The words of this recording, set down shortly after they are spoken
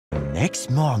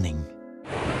next morning.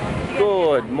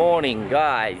 Good morning,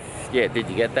 guys. Yeah, did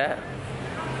you get that?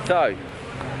 So,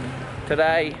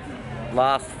 today,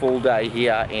 last full day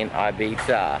here in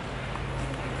Ibiza.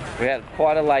 We had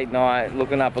quite a late night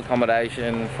looking up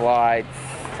accommodation, flights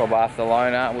for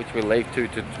Barcelona, which we leave to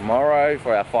tomorrow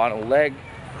for our final leg.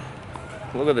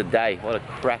 Look at the day, what a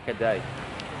cracker day.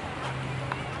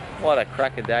 What a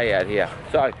cracker day out here.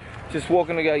 So, just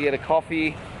walking to go get a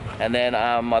coffee, and then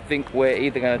I think we're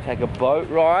either going to take a boat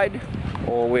ride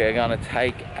or we're going to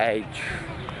take a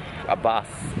bus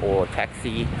or a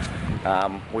taxi.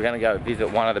 We're going to go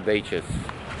visit one of the beaches.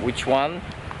 Which one?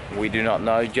 We do not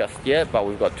know just yet, but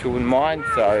we've got two in mind,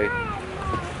 so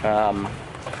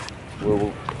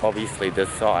we'll obviously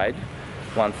decide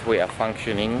once we are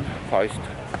functioning post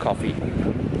coffee.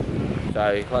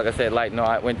 So like I said, late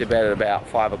night, went to bed at about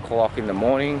 5 o'clock in the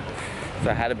morning. So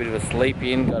I had a bit of a sleep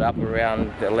in, got up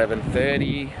around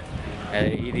 11:30, and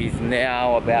it is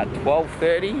now about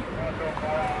 12:30.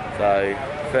 So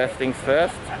first things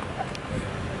first,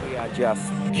 we are just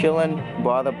chilling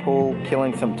by the pool,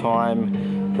 killing some time,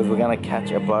 because we're going to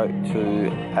catch a boat to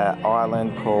an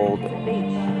island called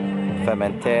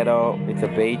Formentera. It's a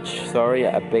beach,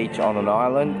 a beach on an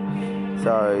island.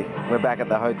 So we're back at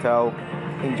the hotel,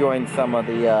 enjoying some of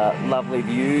the lovely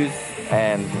views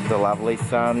and the lovely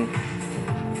sun.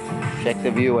 Check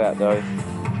the view out though.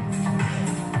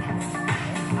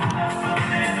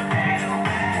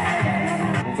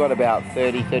 We've got about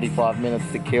 30-35 minutes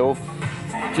to kill,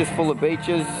 just full of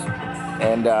beaches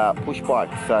and push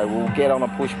bikes. So we'll get on a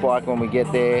push bike when we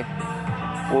get there.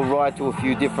 We'll ride to a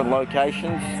few different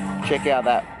locations, check out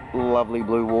that lovely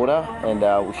blue water, and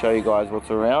we'll show you guys what's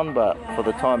around. But for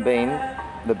the time being,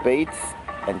 the beats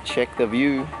and check the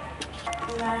view.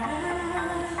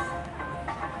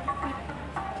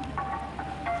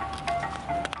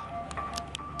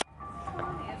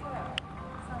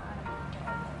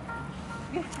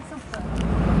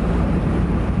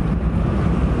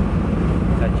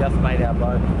 So just made our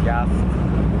boat just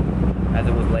as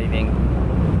it was leaving.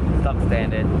 Stock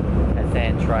standard at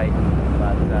sand trait,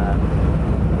 but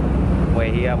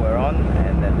we're here, we're on,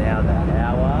 and then now the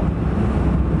hour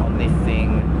on this thing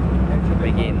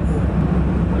begins.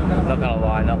 Not gonna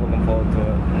lie, not looking forward to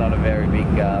it. Not a very big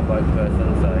boat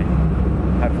person, so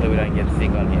hopefully we don't get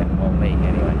sick on here. Well, me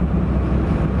anyway.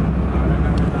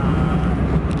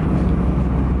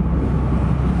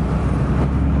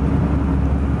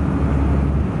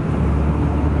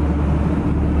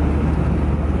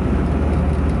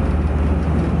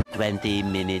 20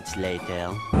 minutes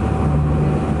later.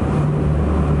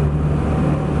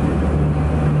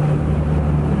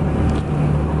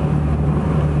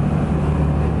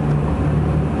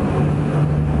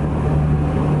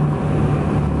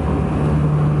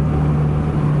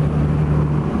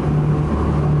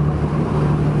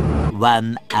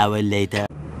 One hour later.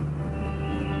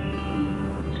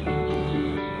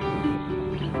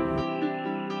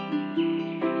 Do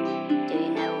you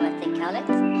know what they call it?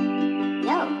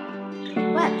 No.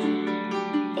 What?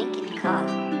 Think it's called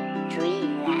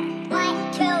Dreamland.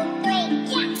 1, 2, 3,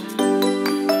 yeah!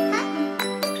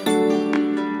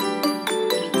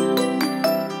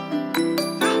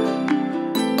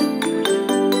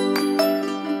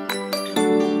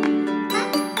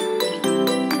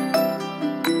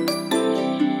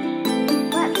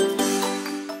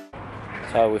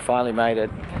 So we finally made it.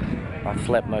 I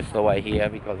slept most of the way here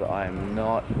because I am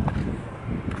not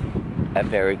a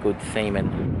very good seaman.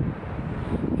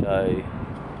 So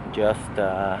just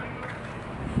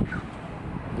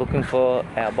looking for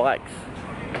our bikes,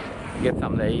 get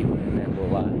something to eat, and then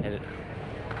we'll head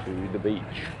to the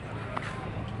beach.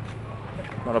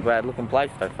 Not a bad looking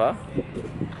place so far.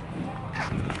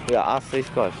 Yeah, ask these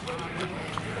guys.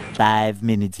 5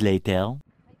 minutes later.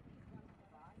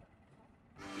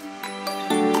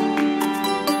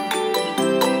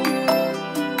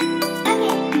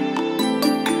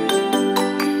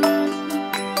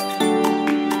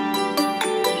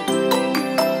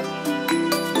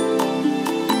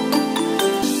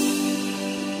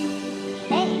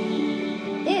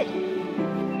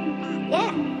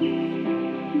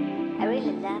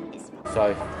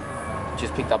 So,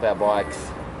 just picked up our bikes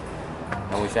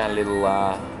and we found a little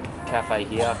cafe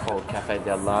here called Cafe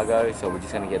del Lago, so we're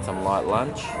just going to get some light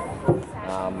lunch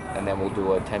and then we'll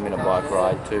do a 10-minute bike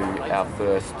ride to our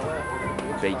first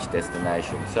beach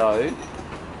destination. So,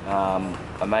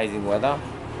 amazing weather,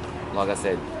 like I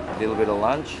said, a little bit of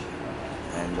lunch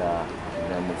and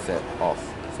then we'll set off.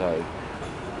 So,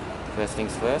 first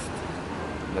things first,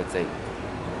 let's eat.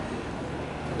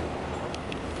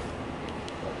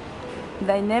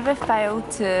 They never fail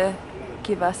to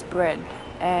give us bread,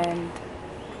 and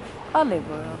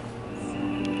Olive oil.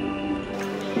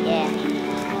 Yeah,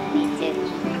 me too.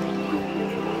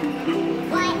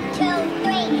 1, 2,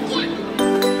 3, yeah!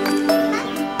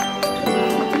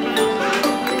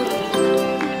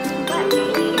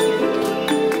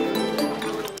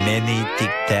 Many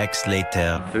Tic Tacs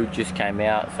later. Food just came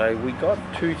out, so we got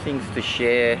 2 things to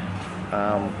share.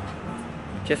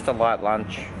 Just a light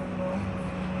lunch,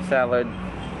 salad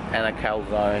and a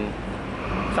calzone.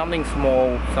 Something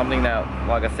small, something that,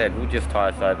 like I said, we'll just tie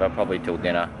us over probably till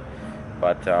dinner.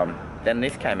 But then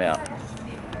this came out.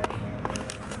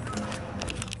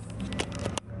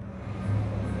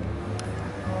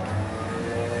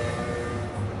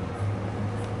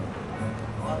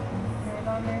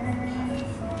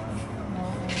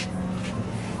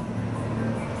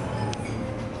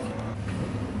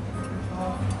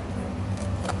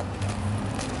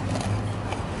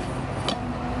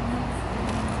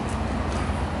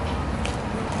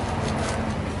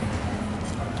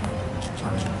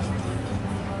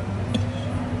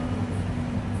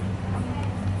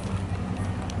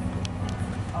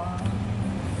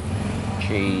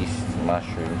 Cheese,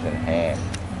 mushrooms and ham.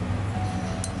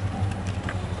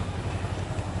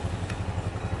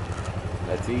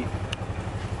 Let's eat.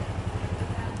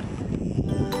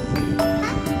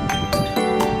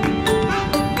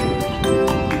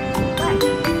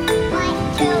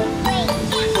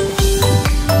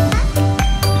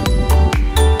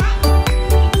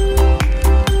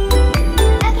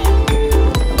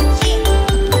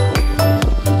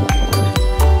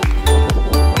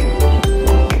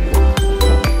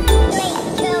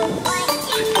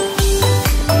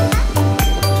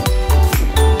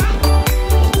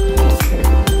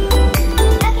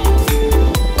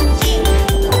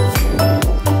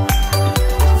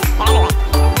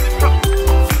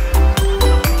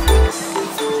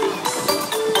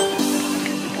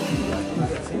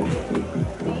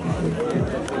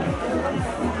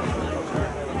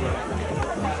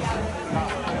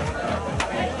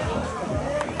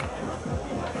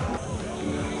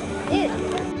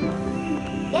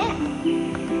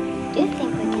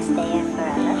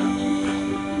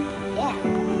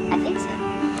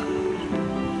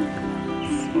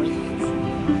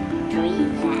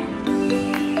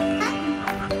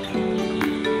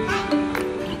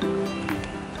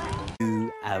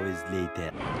 Hours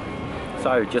later.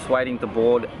 So just waiting to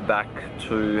board back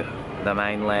to the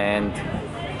mainland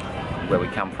where we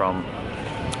come from.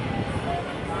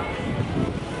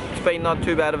 It's been not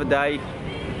too bad of a day.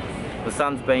 The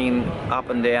sun's been up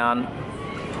and down,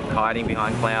 hiding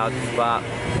behind clouds, but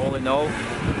all in all,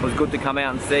 it was good to come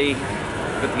out and see.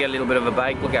 Good to get a little bit of a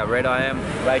bake. Look how red I am.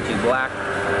 Rach is black.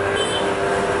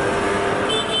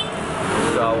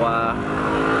 So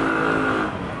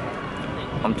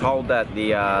I'm told that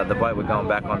the boat we're going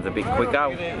back on is a bit quicker,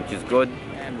 which is good.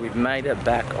 And we've made it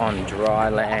back on dry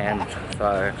land.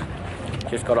 So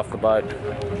just got off the boat.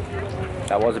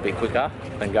 That was a bit quicker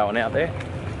than going out there.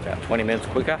 About 20 minutes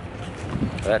quicker.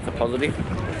 So that's a positive.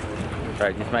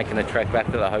 So just making the trek back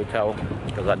to the hotel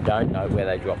because I don't know where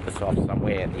they dropped us off,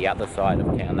 somewhere at the other side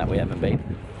of town that we haven't been.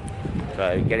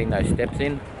 So getting those steps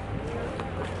in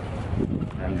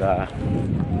and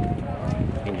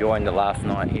enjoying the last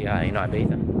night here in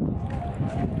Ibiza.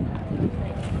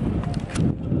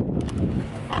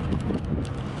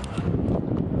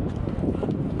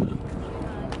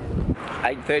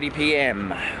 At 8:30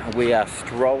 p.m. we are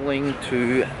strolling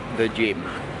to the gym.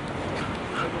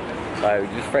 So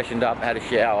just freshened up, had a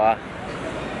shower.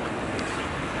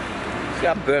 See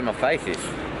how burnt my face is.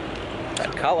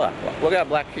 That colour, look how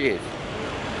black she is.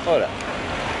 Look at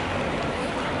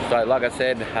it. So like I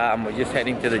said, we're just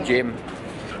heading to the gym.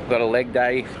 Got a leg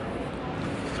day.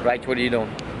 Rach, what are you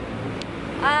doing?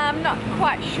 I'm not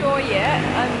quite sure yet.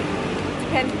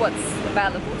 Depends what's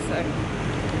available, so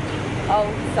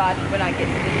I'll decide when I get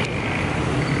to the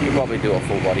gym. You'll probably do a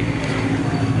full body.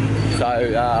 So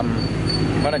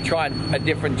I'm going to try a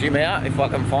different gym out if I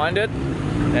can find it,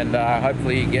 and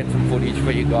hopefully get some footage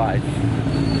for you guys.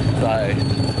 So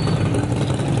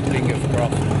fingers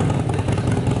crossed.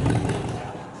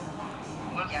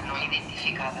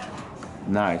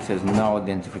 No, it says no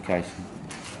identification.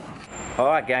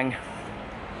 Alright gang,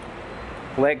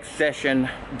 leg session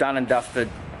done and dusted.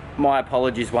 My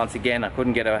apologies once again, I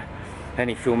couldn't get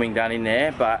any filming done in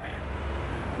there, but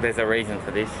there's a reason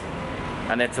for this.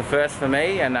 And it's a first for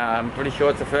me, and I'm pretty sure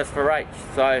it's a first for Rach.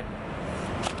 So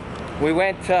we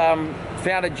went,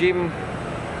 found a gym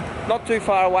not too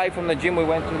far away from the gym we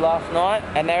went to last night,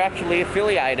 and they're actually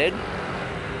affiliated.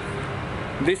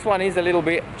 This one is a little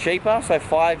bit cheaper, so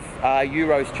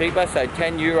 €5 cheaper, so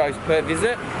 €10 per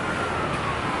visit.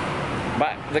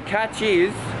 But the catch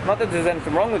is, Not that there's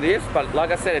anything wrong with this, but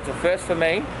like I said, it's a first for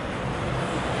me.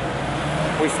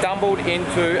 We stumbled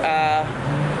into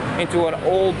an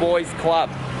all-boys club,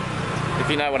 if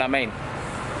you know what I mean.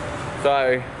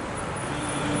 So,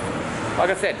 like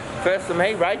I said, first for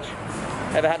me. Rach,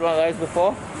 ever had one of those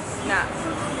before? Nah.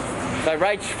 So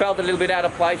Rach felt a little bit out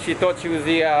of place. She thought she was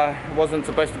wasn't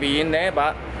supposed to be in there,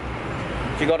 but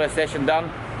she got her session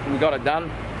done, and we got it done.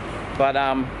 But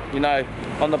you know,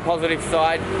 on the positive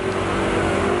side,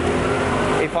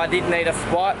 if I did need a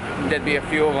spot, there'd be a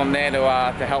few of them there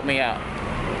to help me out.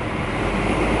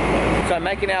 So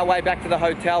making our way back to the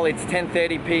hotel, it's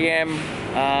 10:30 p.m.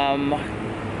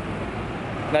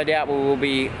 No doubt we will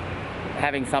be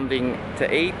having something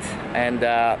to eat, and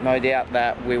no doubt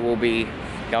that we will be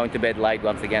going to bed late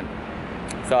once again.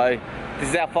 So this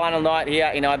is our final night here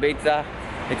in Ibiza.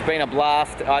 It's been a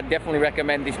blast. I definitely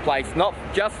recommend this place, not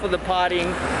just for the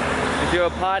partying. If you're a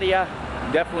partier,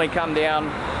 definitely come down,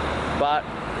 but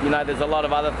you know, there's a lot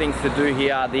of other things to do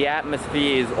here. The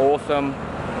atmosphere is awesome,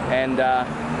 and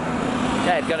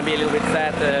yeah, it's going to be a little bit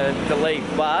sad to leave,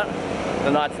 but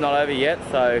the night's not over yet,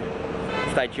 so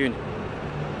stay tuned.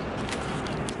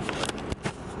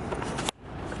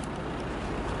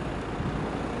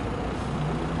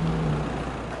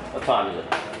 What time is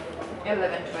it?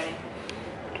 11:20.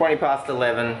 20 past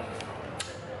 11.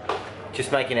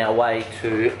 Just making our way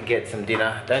to get some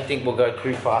dinner. Don't think we'll go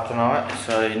too far tonight,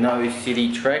 so no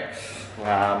city treks.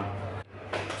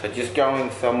 So just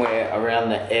going somewhere around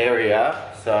the area,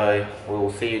 so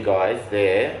we'll see you guys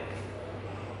there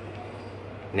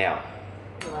now.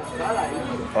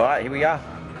 Alright, here we are.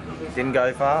 Didn't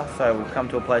go far, so we've come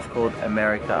to a place called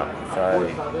America. So,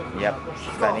 yep,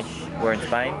 Spanish. We're in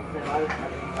Spain,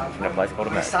 in a place called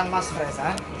America.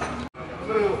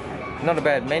 Not a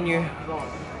bad menu,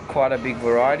 quite a big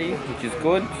variety, which is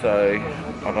good. So,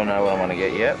 I don't know what I want to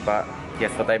get yet, but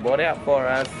guess what they brought out for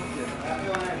us.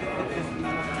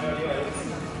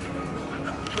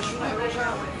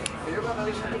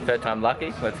 Third time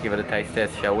lucky, let's give it a taste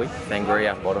test, shall we?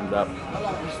 Sangria, bottoms up.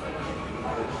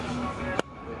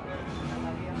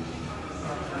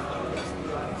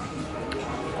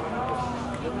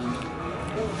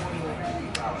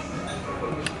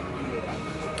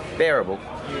 Bearable.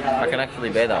 I can actually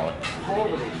bear that one.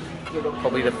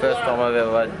 Probably the first time I've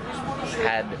ever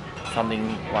had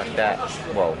something like that,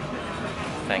 well,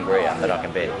 sangria, that I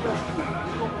can bear.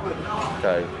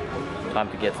 So, time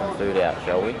to get some food out,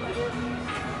 shall we?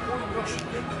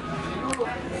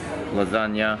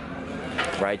 Lasagna.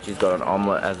 Rach has got an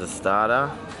omelette as a starter.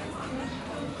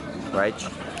 Rach.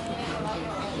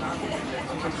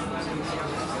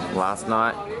 Last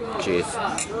night. Cheers.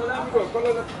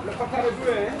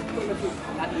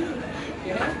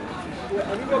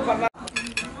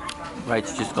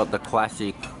 Rach just got the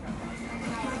classic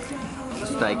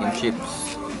steak and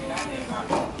chips.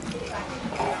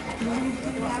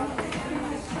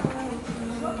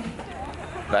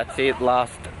 That's it,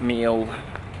 last meal,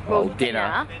 well,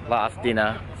 dinner. Last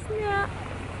dinner. Yeah.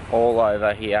 All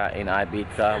over here in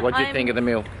Ibiza. What do you think of the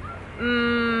meal?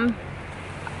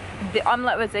 The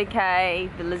omelette was okay,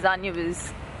 the lasagna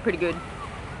was pretty good.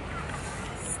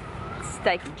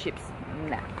 Steak and chips,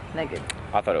 nah, no good.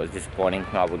 I thought it was disappointing.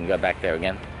 I wouldn't go back there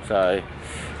again. So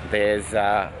there's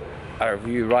a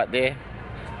review right there.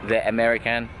 The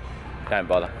American, don't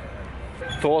bother.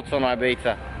 Thoughts on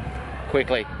Ibiza,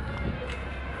 quickly.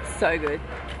 So good.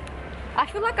 I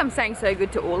feel like I'm saying so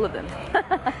good to all of them.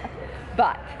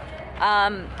 But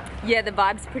yeah, the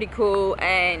vibe's pretty cool,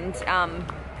 and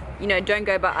you know, don't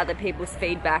go by other people's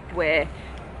feedback where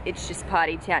it's just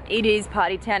party town. It is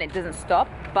party town, it doesn't stop,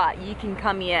 but you can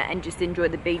come here and just enjoy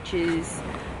the beaches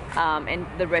and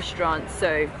the restaurants,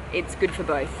 so it's good for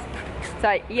both.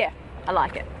 So yeah, I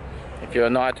like it. If you're a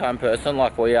nighttime person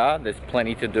like we are, there's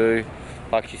plenty to do.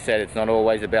 Like she said, it's not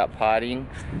always about partying,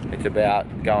 it's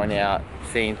about going out,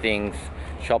 seeing things.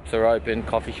 Shops are open,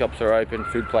 coffee shops are open,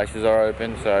 food places are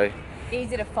open, so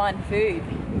easy to find food.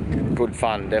 Good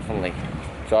fun, definitely.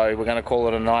 So we're going to call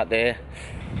it a night there,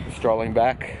 strolling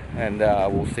back, and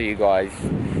we'll see you guys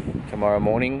tomorrow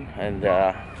morning, and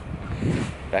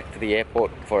back to the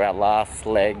airport for our last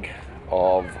leg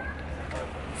of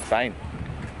Spain.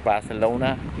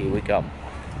 Barcelona, here we come.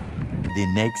 The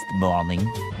next morning.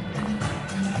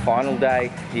 Final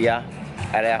day here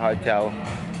at our hotel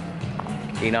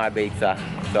in Ibiza.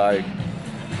 So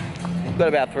we've got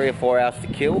about 3 or 4 hours to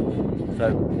kill.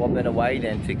 So what better way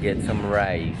than to get some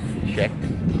rays? Check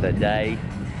the day.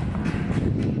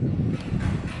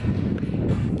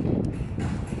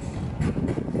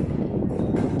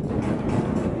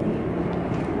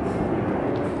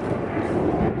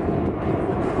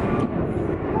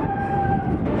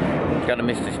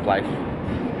 place.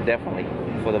 Definitely.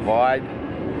 For the vibe,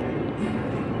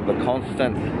 the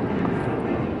constant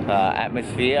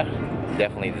atmosphere,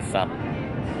 definitely the sun.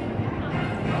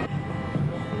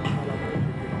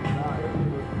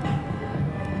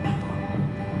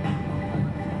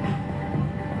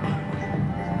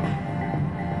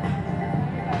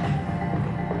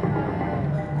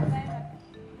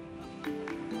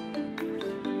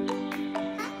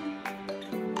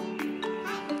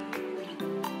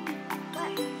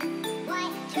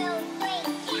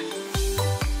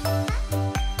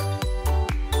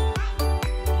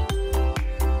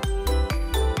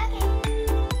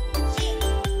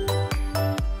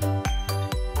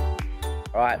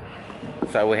 Alright,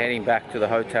 so we're heading back to the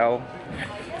hotel.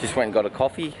 Just went and got a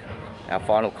coffee, our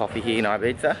final coffee here in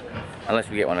Ibiza, unless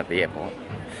we get one at the airport.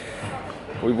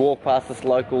 We walked past this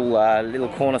local little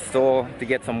corner store to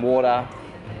get some water.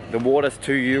 The water's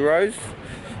 €2,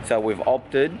 so we've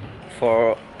opted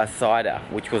for a cider,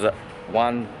 which was at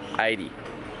 $1.80.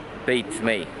 Beats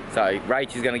me. So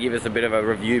Rach is going to give us a bit of a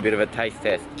review, bit of a taste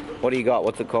test. What do you got?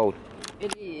 What's it called?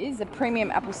 It is a premium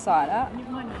apple cider.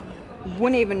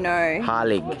 Wouldn't even know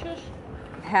Harlig.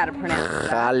 how to pronounce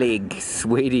it. Harlig,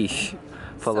 Swedish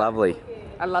for lovely.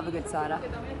 I love a good cider.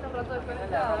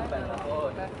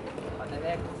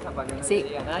 See,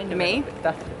 to me,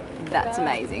 that's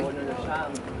amazing.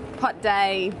 Hot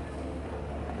day,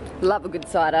 love a good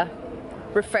cider.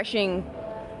 Refreshing,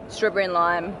 strawberry and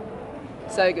lime,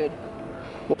 so good.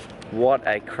 What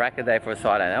a cracker day for a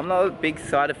cider. I'm not a big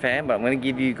cider fan, but I'm going to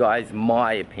give you guys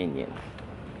my opinion.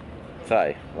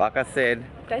 So, like I said...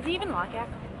 Does he even like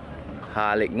alcohol?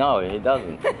 Harlig, no, he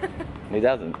doesn't. He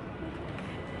doesn't.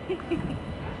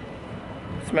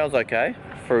 Smells okay,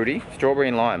 fruity, strawberry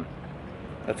and lime.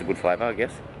 That's a good flavour, I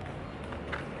guess.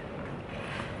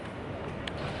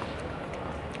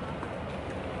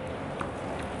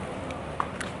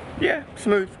 Yeah,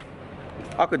 smooth.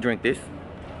 I could drink this.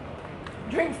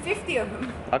 Drink 50 of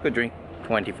them. I could drink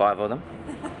 25 of them.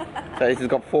 So this has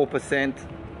got 4%.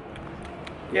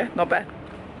 Yeah, not bad.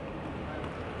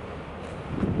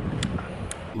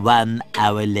 1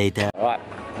 hour later. Alright,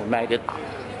 we made it.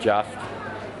 Just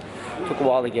took a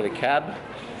while to get a cab.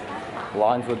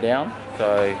 Lines were down,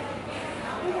 so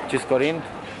just got in.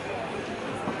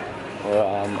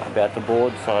 We're about to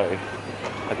board, so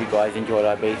hope you guys enjoyed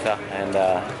Ibiza, and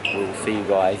we'll see you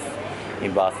guys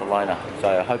in Barcelona.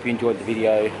 So I hope you enjoyed the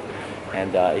video,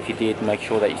 and if you did, make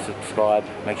sure that you subscribe,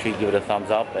 make sure you give it a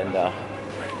thumbs up, and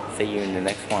see you in the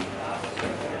next one.